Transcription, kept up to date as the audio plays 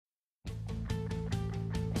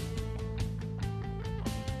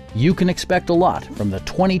You can expect a lot from the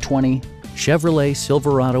 2020 Chevrolet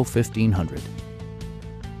Silverado 1500.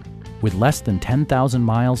 With less than 10,000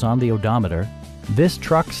 miles on the odometer, this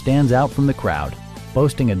truck stands out from the crowd,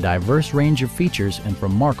 boasting a diverse range of features and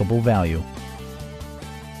remarkable value.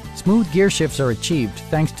 Smooth gear shifts are achieved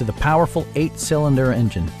thanks to the powerful 8-cylinder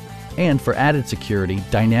engine. And for added security,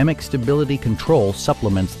 dynamic stability control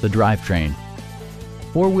supplements the drivetrain.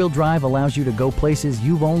 Four-wheel drive allows you to go places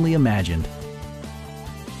you've only imagined.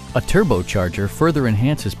 A turbocharger further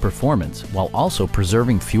enhances performance while also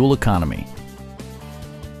preserving fuel economy.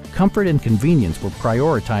 Comfort and convenience were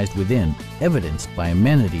prioritized within, evidenced by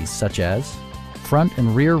amenities such as front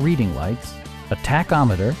and rear reading lights, a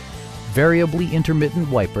tachometer, variably intermittent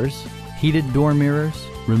wipers, heated door mirrors,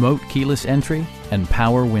 remote keyless entry, and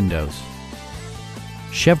power windows.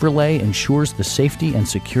 Chevrolet ensures the safety and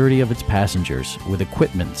security of its passengers with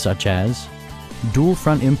equipment such as dual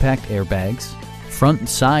front impact airbags, front and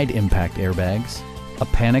side impact airbags, a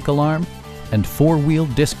panic alarm, and four-wheel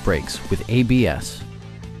disc brakes with ABS.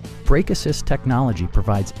 Brake Assist technology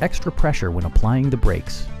provides extra pressure when applying the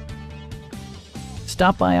brakes.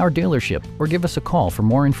 Stop by our dealership or give us a call for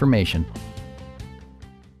more information.